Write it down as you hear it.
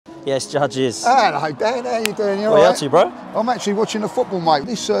Yes, Judges. Hello, Dan. How you doing? You all What are you right? up to, bro? I'm actually watching the football, mate.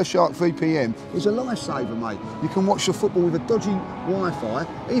 This Surfshark VPN is a lifesaver, mate. You can watch the football with a dodgy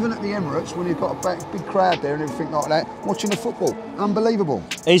Wi-Fi, even at the Emirates when you've got a big crowd there and everything like that, watching the football. Unbelievable.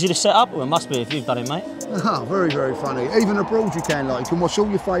 Easy to set up? Well, it must be if you've done it, mate. Ah, very, very funny. Even abroad you can watch all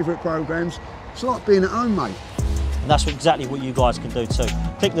your favourite programmes. It's like being at home, mate. And that's exactly what you guys can do too.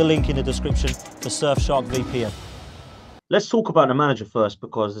 Click the link in the description for Surfshark VPN. Let's talk about the manager first,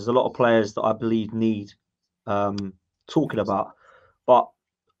 because there's a lot of players that I believe need talking about. But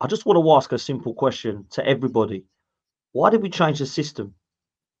I just want to ask a simple question to everybody. Why did we change the system?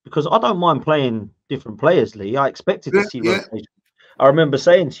 Because I don't mind playing different players, Lee. I expected to see rotation. I remember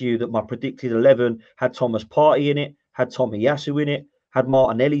saying to you that my predicted 11 had Thomas Partey in it, had Tommy Yasu in it, had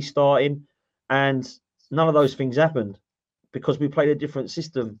Martinelli starting, and none of those things happened because we played a different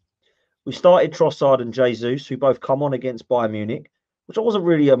system. We started Trossard and Jesus, who both come on against Bayern Munich, which I wasn't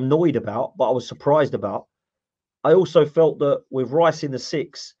really annoyed about, but I was surprised about. I also felt that with Rice in the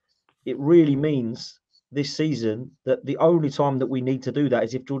six, it really means this season that the only time that we need to do that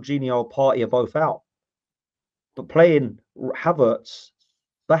is if Jorginho or Partey are both out. But playing Havertz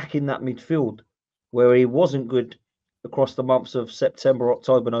back in that midfield, where he wasn't good across the months of September,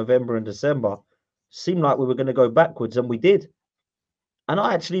 October, November, and December, seemed like we were going to go backwards, and we did. And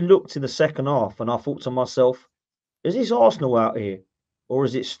I actually looked in the second half and I thought to myself, is this Arsenal out here or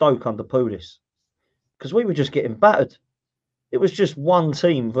is it Stoke under Pulis? Because we were just getting battered. It was just one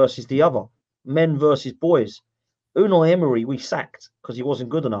team versus the other, men versus boys. Unai Emery, we sacked because he wasn't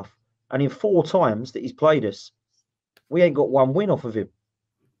good enough. And in 4 times that he's played us, we ain't got one win off of him.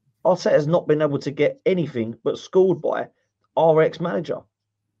 Arteta's not been able to get anything but schooled by our ex-manager.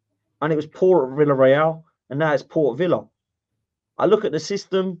 And it was poor at Villarreal, and now it's poor at Villa. I look at the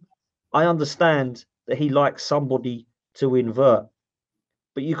system, I understand that he likes somebody to invert.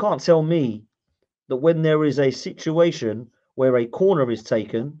 But you can't tell me that when there is a situation where a corner is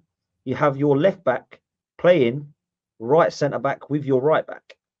taken, you have your left back playing right centre back with your right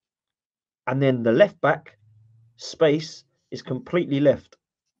back. And then the left back space is completely left.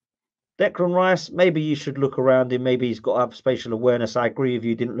 Declan Rice, maybe you should look around him. Maybe he's got to have spatial awareness. I agree with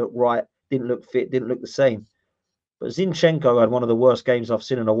you. Didn't look right, didn't look fit, didn't look the same. But Zinchenko had one of the worst games I've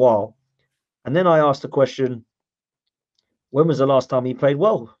seen in a while. And then I asked the question, when was the last time he played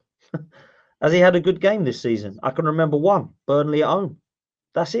well? Has he had a good game this season? I can remember one, Burnley at home.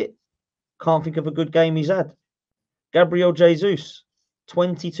 That's it. Can't think of a good game he's had. Gabriel Jesus,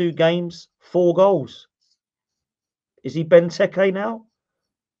 22 games, 4 goals. Is he Benteke now?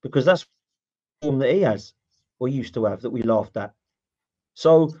 Because that's the form that he has, or used to have, that we laughed at.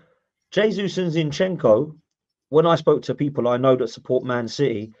 So Jesus and Zinchenko, when I spoke to people I know that support Man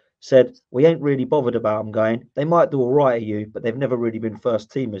City, said, we ain't really bothered about them going. They might do all right at you, but they've never really been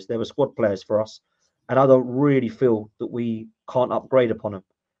first teamers. They were squad players for us. And I don't really feel that we can't upgrade upon them.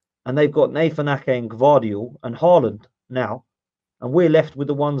 And they've got Nathan Ake and Gvardiol and Haaland now. And we're left with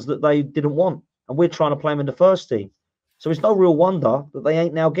the ones that they didn't want. And we're trying to play them in the first team. So it's no real wonder that they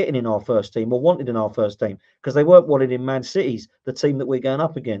ain't now getting in our first team or wanted in our first team, because they weren't wanted in Man City's, the team that we're going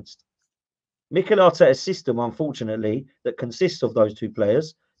up against. Mikel Arteta's system, unfortunately, that consists of those 2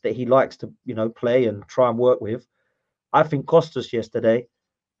 players that he likes to, play and try and work with, I think cost us yesterday.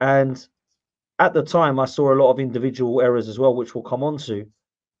 And at the time, I saw a lot of individual errors as well, which we'll come on to.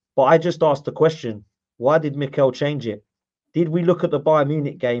 But I just asked the question, why did Mikel change it? Did we look at the Bayern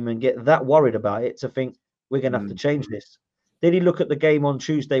Munich game and get that worried about it to think we're going to have to change this? Did he look at the game on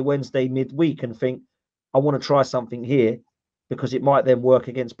Tuesday, Wednesday, midweek and think, I want to try something here because it might then work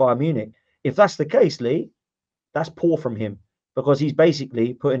against Bayern Munich? If that's the case, Lee, that's poor from him, because he's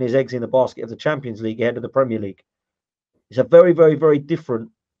basically putting his eggs in the basket of the Champions League ahead of the Premier League. It's a very, very, very different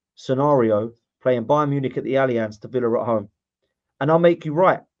scenario playing Bayern Munich at the Allianz to Villa at home. And I'll make you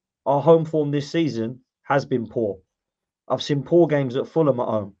right. Our home form this season has been poor. I've seen poor games at Fulham at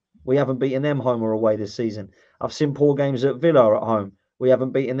home. We haven't beaten them home or away this season. I've seen poor games at Villa at home. We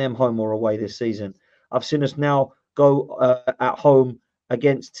haven't beaten them home or away this season. I've seen us now go at home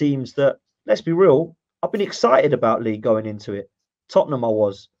against teams that, let's be real, I've been excited about League going into it. Tottenham I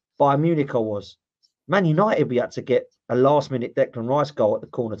was. Bayern Munich I was. Man United, we had to get a last-minute Declan Rice goal at the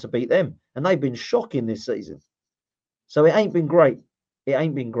corner to beat them. And they've been shocking this season. So it ain't been great. It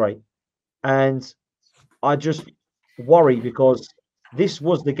ain't been great. And I just worry because this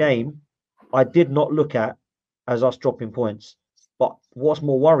was the game I did not look at as us dropping points. But what's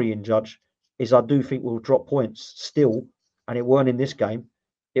more worrying, Judge, is I do think we'll drop points still. And it weren't in this game.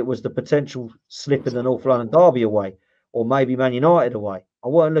 It was the potential slip in the North London derby away, or maybe Man United away. I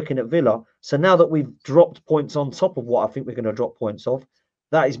weren't looking at Villa. So now that we've dropped points on top of what I think we're going to drop points of,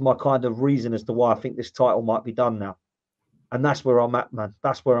 That is my kind of reason as to why I think this title might be done now. And that's where I'm at, man.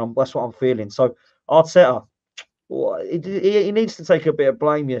 That's what I'm feeling. So Arteta, he needs to take a bit of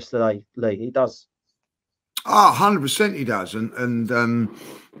blame yesterday, Lee. He does. Oh, 100% he does, and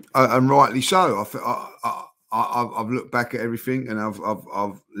rightly so. I've looked back at everything, and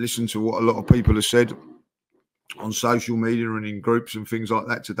I've listened to what a lot of people have said on social media and in groups and things like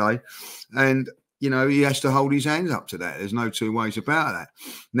that today, and you know he has to hold his hands up to that. There's no two ways about that.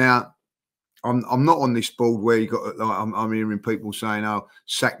 Now, I'm not on this board where you got like I'm hearing people saying, "Oh,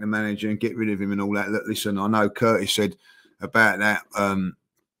 sack the manager and get rid of him" and all that. Look, listen, I know Curtis said about that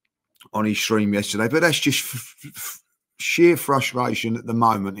on his stream yesterday, but that's just sheer frustration at the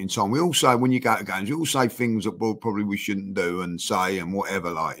moment in time. We all say when you go to games, we all say things that probably we shouldn't do and say and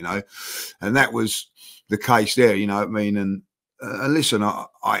whatever, like, you know, and that was the case there, you know what I mean? And listen,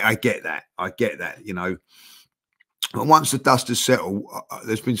 I get that. I get that, you know. But once the dust has settled,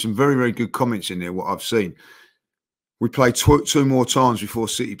 there's been some very, very good comments in there, what I've seen. We play two more times before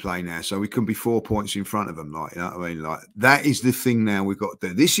City play now, so we can be 4 points in front of them. Like, you know what I mean? Like, that is the thing now we've got to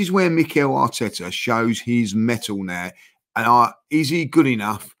do. This is where Mikel Arteta shows his mettle now. And is he good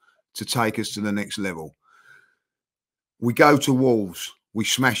enough to take us to the next level? We go to Wolves. We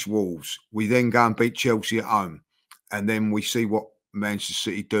smash Wolves. We then go and beat Chelsea at home. And then we see what Manchester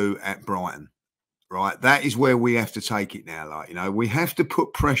City do at Brighton. Right? That is where we have to take it now. Like, you know, we have to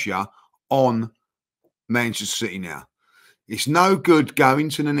put pressure on Manchester City now. It's no good going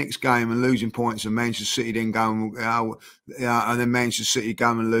to the next game and losing points and Manchester City then going, and then Manchester City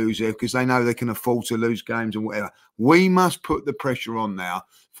go and lose there because they know they can afford to lose games and whatever. We must put the pressure on now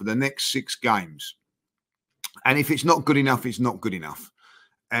for the next 6 games. And if it's not good enough, it's not good enough.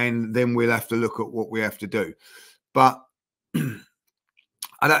 And then we'll have to look at what we have to do. But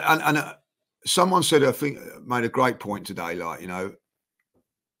someone said, I think, made a great point today, like, you know,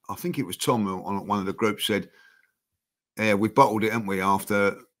 I think it was Tom on one of the groups said, yeah, we bottled it, haven't we,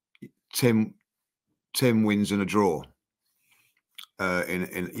 after 10 wins and a draw.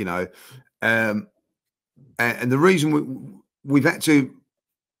 You know, and the reason we've had to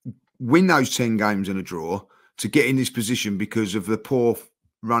win those 10 games and a draw to get in this position because of the poor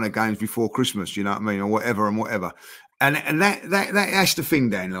run of games before Christmas, you know what I mean, or whatever and whatever. And that's the thing,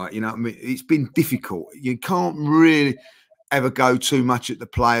 Dan, like, you know what I mean, it's been difficult. You can't really ever go too much at the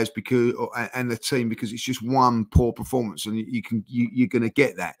players because and the team because it's just one poor performance and you're going to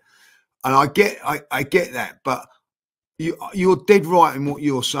get that. And I get that, but you're dead right in what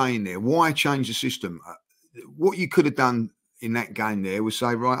you're saying there. Why change the system? What you could have done in that game there was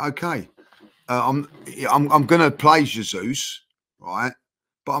say, right, okay, I'm going to play Jesus, right,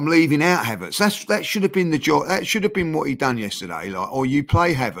 but I'm leaving out Havertz. That should have been the job. That should have been what he done yesterday. Like, or you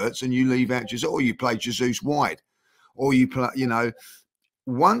play Havertz and you leave out Jesus, or you play Jesus wide. Or you play, you know,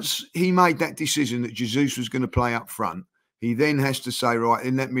 once he made that decision that Jesus was going to play up front, he then has to say, right,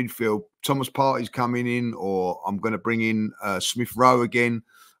 in that midfield, Thomas Partey's coming in, or I'm going to bring in Smith Rowe again,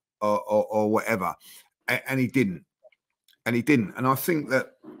 or whatever. And he didn't. And he didn't. And I think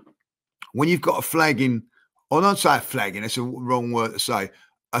that when you've got a flagging, or not say a flagging, that's a wrong word to say,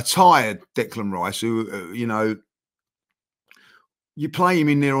 a tired Declan Rice, who, you know, you play him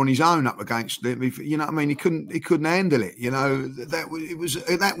in there on his own up against them. You know what I mean? He couldn't handle it. You know,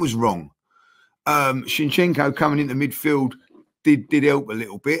 that was wrong. Shinchenko coming into midfield did help a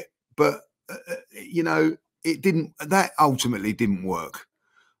little bit, but you know, it didn't. That ultimately didn't work.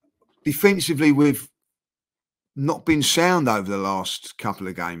 Defensively, we've not been sound over the last couple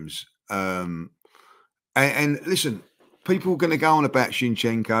of games. And listen, people are going to go on about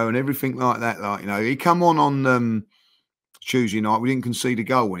Shinchenko and everything like that. Like, you know, he come on Tuesday night. We didn't concede a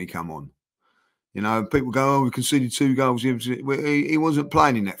goal when he come on. You know, people go, "Oh, we conceded 2 goals." He wasn't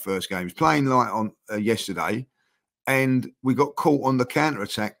playing in that first game. He was playing like on yesterday, and we got caught on the counter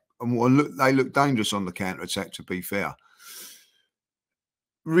attack. And they looked dangerous on the counter attack. To be fair,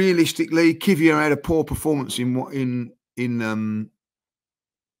 realistically, Kivior had a poor performance in against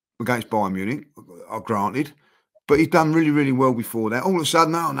Bayern Munich. Granted, but he's done really, really well before that. All of a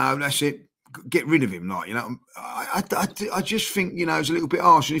sudden, oh no, that's it. Get rid of him, like, you know. I just think, you know, it's a little bit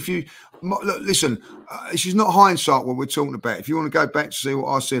harsh. And if you look, listen, this is not hindsight what we're talking about. If you want to go back to see what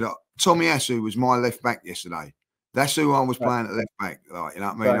I said, Tommy Asu was my left back yesterday. That's who I was playing at left back. Like, you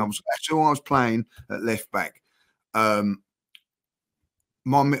know what I mean? That's who I was playing at left back. My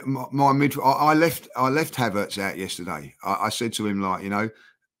mid, I left Havertz out yesterday. I said to him, like, you know,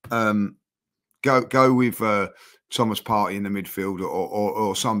 go with Thomas Partey in the midfield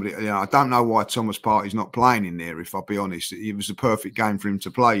or somebody. You know, I don't know why Thomas Partey's not playing in there, if I'll be honest. It was a perfect game for him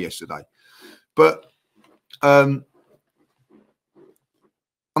to play yesterday. But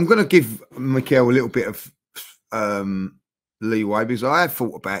I'm going to give Mikel a little bit of leeway because I have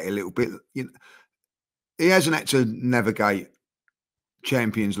thought about it a little bit. You know, he hasn't had to navigate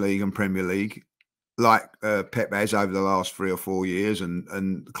Champions League and Premier League like Pep has over the last 3 or 4 years,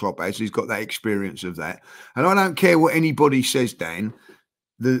 and Klopp has. He's got that experience of that. And I don't care what anybody says, Dan.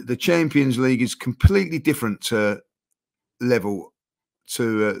 The Champions League is completely different to level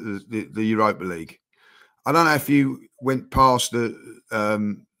to the Europa League. I don't know if you went past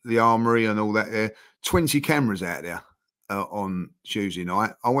the Armory and all that there. 20 cameras out there on Tuesday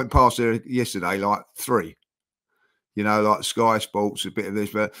night. I went past there yesterday, like 3. You know, like Sky Sports, a bit of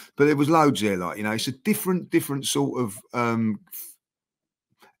this, but there was loads there. Like, you know, it's a different sort of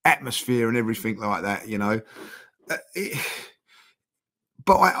atmosphere and everything like that. You know,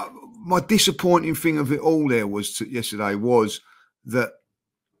 but my disappointing thing of it all there was yesterday was that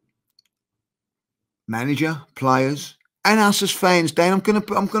manager, players, and us as fans, Dan,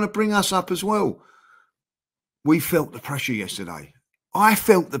 I'm gonna bring us up as well. We felt the pressure yesterday. I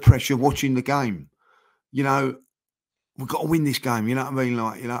felt the pressure watching the game. You know, we've got to win this game. You know what I mean?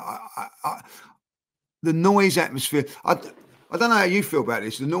 Like, you know, the noise atmosphere. I don't know how you feel about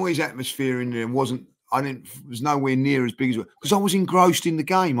this. The noise atmosphere in there was nowhere near as big as because I was engrossed in the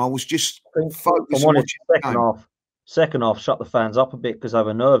game. I was just focused on watching the game. Second half shut the fans up a bit because they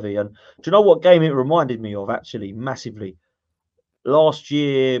were nervy. And do you know what game it reminded me of, actually, massively? Last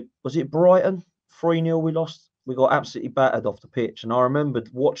year, was it Brighton? 3-0 we lost. We got absolutely battered off the pitch. And I remembered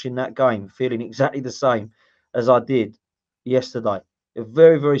watching that game, feeling exactly the same as I did yesterday. A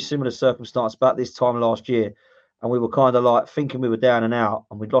very, very similar circumstance about this time last year. And we were kind of like thinking we were down and out,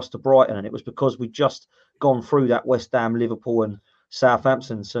 and we'd lost to Brighton. And it was because we'd just gone through that West Ham, Liverpool and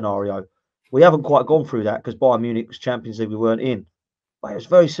Southampton scenario. We haven't quite gone through that because Bayern Munich was Champions League, we weren't in. But it was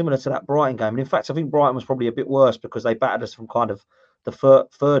very similar to that Brighton game. And in fact, I think Brighton was probably a bit worse because they battered us from kind of the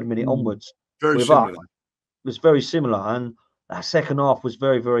third minute onwards. Very similar. It was very similar. And that second half was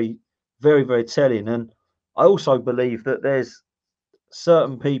very, very, very, very telling. And I also believe that there's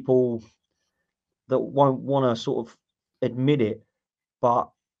certain people that won't want to sort of admit it, but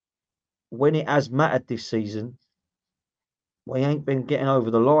when it has mattered this season, we ain't been getting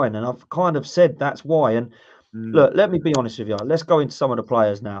over the line. And I've kind of said that's why. And look, let me be honest with you. Let's go into some of the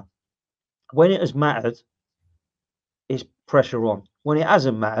players now. When it has mattered, it's pressure on. When it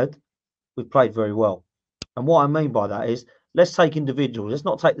hasn't mattered, we've played very well. And what I mean by that is, let's take individuals. Let's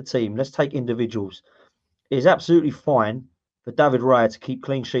not take the team. Let's take individuals. It is absolutely fine for David Raya to keep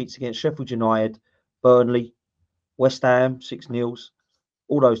clean sheets against Sheffield United, Burnley, West Ham, 6-0,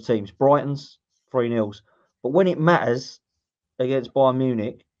 all those teams. Brighton's 3-0. But when it matters against Bayern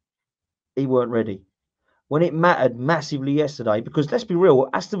Munich, he weren't ready. When it mattered massively yesterday, because let's be real,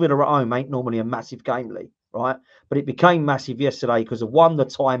 Aston Villa at home ain't normally a massive game, Lee, right? But it became massive yesterday because of, one, the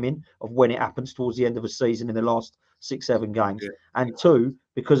timing of when it happens towards the end of a season in the last 6-7 games, and 2,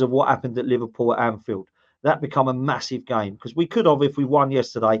 because of what happened at Liverpool at Anfield. That become a massive game because we could have, if we won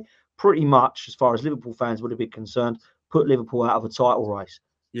yesterday, pretty much, as far as Liverpool fans would have been concerned, put Liverpool out of a title race.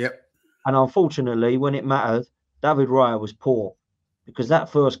 Yep. And unfortunately, when it mattered, David Raya was poor because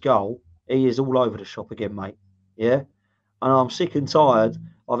that first goal, he is all over the shop again, mate. Yeah? And I'm sick and tired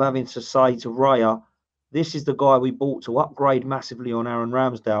of having to say to Raya, this is the guy we bought to upgrade massively on Aaron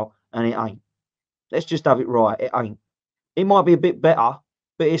Ramsdale, and it ain't. Let's just have it right. It ain't. It might be a bit better,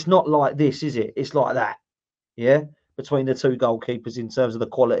 but it's not like this, is it? It's like that. Yeah? Between the two goalkeepers in terms of the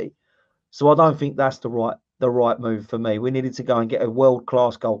quality. So I don't think that's the right move for me. We needed to go and get a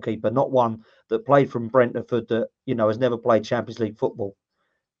world-class goalkeeper, not one that played from Brentford that, you know, has never played Champions League football.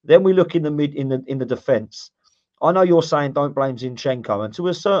 Then we look in the defence. I know you're saying don't blame Zinchenko, and to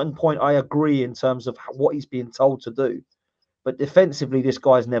a certain point, I agree in terms of what he's being told to do. But defensively, this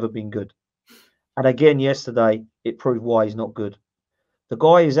guy's never been good. And again, yesterday, it proved why he's not good. The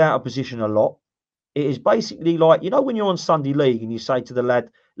guy is out of position a lot. It is basically like, you know, when you're on Sunday League and you say to the lad,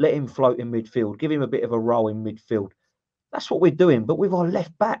 let him float in midfield, give him a bit of a role in midfield. That's what we're doing, but with our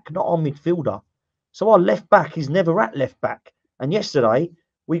left back, not our midfielder. So our left back is never at left back. And yesterday,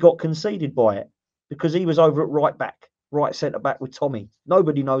 we got conceded by it because he was over at right centre back with Tommy.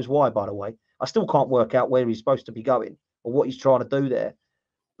 Nobody knows why, by the way. I still can't work out where he's supposed to be going or what he's trying to do there.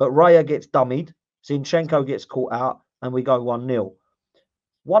 But Raya gets dummied, Zinchenko gets caught out, and we go 1-0.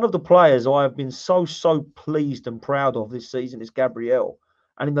 One of the players I have been so pleased and proud of this season is Gabriel.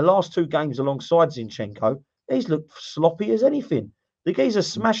 And in the last 2 games alongside Zinchenko, he's looked sloppy as anything. The geezer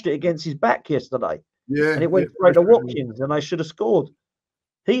smashed it against his back yesterday. Yeah. And it went straight to Watkins, and they should have scored.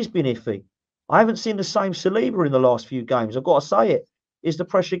 He's been iffy. I haven't seen the same Saliba in the last few games. I've got to say it. Is the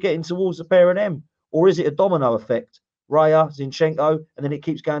pressure getting towards the pair of them? Or is it a domino effect? Raya, Zinchenko, and then it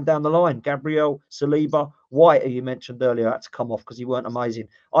keeps going down the line. Gabriel, Saliba, White, who you mentioned earlier, had to come off because he weren't amazing.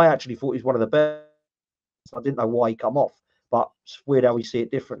 I actually thought he was one of the best. I didn't know why he come off, but it's weird how we see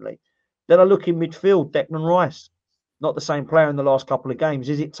it differently. Then I look in midfield, Declan Rice, not the same player in the last couple of games.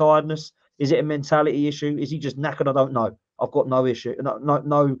 Is it tiredness? Is it a mentality issue? Is he just knackered? I don't know. I've got no issue,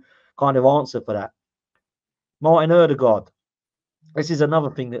 no kind of answer for that. Martin Odegaard. This is another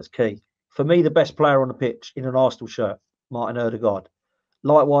thing that's key. For me, the best player on the pitch in an Arsenal shirt, Martin Odegaard.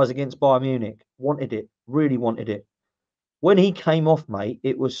 Likewise against Bayern Munich. Wanted it. Really wanted it. When he came off, mate,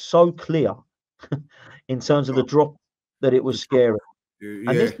 it was so clear in terms of the drop that it was scary. And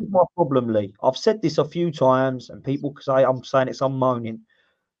this is my problem, Lee. I've said this a few times, and people say I'm saying it's moaning.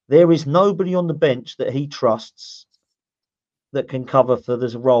 There is nobody on the bench that he trusts that can cover for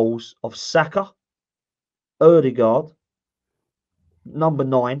the roles of Saka, Odegaard, number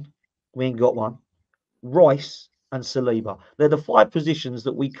 9, we ain't got one, Rice and Saliba. They're the 5 positions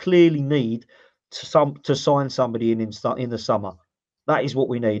that we clearly need to sign somebody in the summer. That is what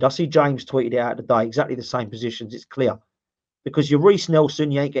we need. I see James tweeted it out today, exactly the same positions. It's clear. Because you're Reece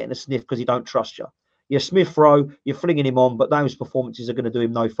Nelson, you ain't getting a sniff because he don't trust you. You're Smith Rowe, you're flinging him on, but those performances are going to do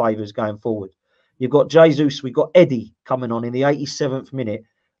him no favours going forward. You've got Jesus, we've got Eddie coming on in the 87th minute,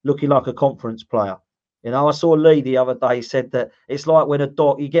 looking like a conference player. You know, I saw Lee the other day said that it's like when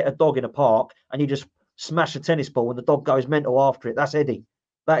you get a dog in a park and you just smash a tennis ball and the dog goes mental after it. That's Eddie.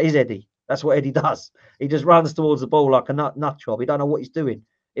 That is Eddie. That's what Eddie does. He just runs towards the ball like a nut job. He don't know what he's doing.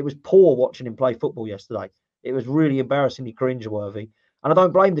 It was poor watching him play football yesterday. It was really embarrassingly cringeworthy. And I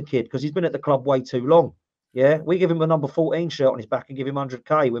don't blame the kid because he's been at the club way too long. Yeah, we give him a number 14 shirt on his back and give him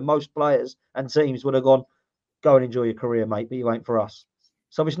 100k when most players and teams would have gone, go and enjoy your career, mate, but you ain't for us.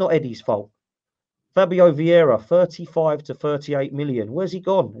 So it's not Eddie's fault. Fabio Vieira, 35 to 38 million. Where's he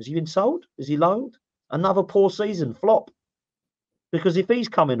gone? Has he been sold? Is he loaned? Another poor season, flop. Because if he's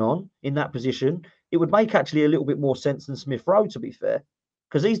coming on in that position, it would make actually a little bit more sense than Smith Rowe, to be fair.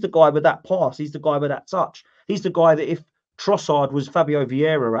 Because he's the guy with that pass. He's the guy with that touch. He's the guy that if Trossard was Fabio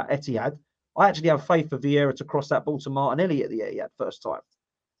Vieira at Etihad, I actually have faith for Vieira to cross that ball to Martinelli at the Etihad first time.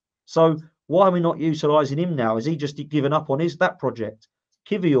 So why are we not utilising him now? Has he just given up on that project?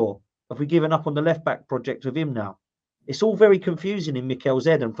 Kivior, have we given up on the left-back project with him now? It's all very confusing in Mikel's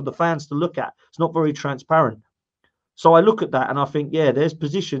head, and for the fans to look at, it's not very transparent. So I look at that and I think, yeah, there's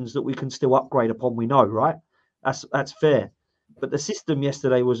positions that we can still upgrade upon, we know, right? That's fair. But the system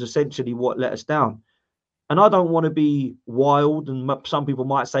yesterday was essentially what let us down. And I don't want to be wild, and some people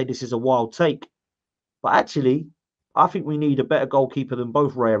might say this is a wild take. But actually, I think we need a better goalkeeper than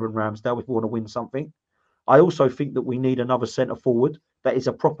both Raya and Ramsdale if we want to win something. I also think that we need another centre forward that is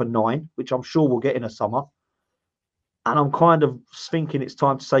a proper 9, which I'm sure we'll get in the summer. And I'm kind of thinking it's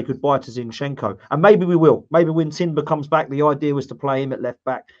time to say goodbye to Zinchenko. And maybe we will. Maybe when Timber comes back, the idea was to play him at left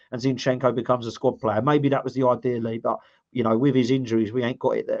back and Zinchenko becomes a squad player. Maybe that was the idea, Lee. But, you know, with his injuries, we ain't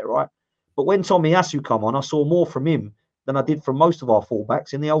got it there, right? But when Tomiyasu come on, I saw more from him than I did from most of our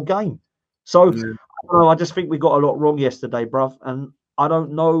fullbacks in the old game. So, I just think we got a lot wrong yesterday, bruv. And I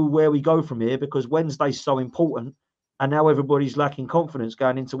don't know where we go from here because Wednesday's so important. And now everybody's lacking confidence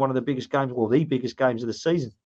going into one of the biggest games, or the biggest games of the season.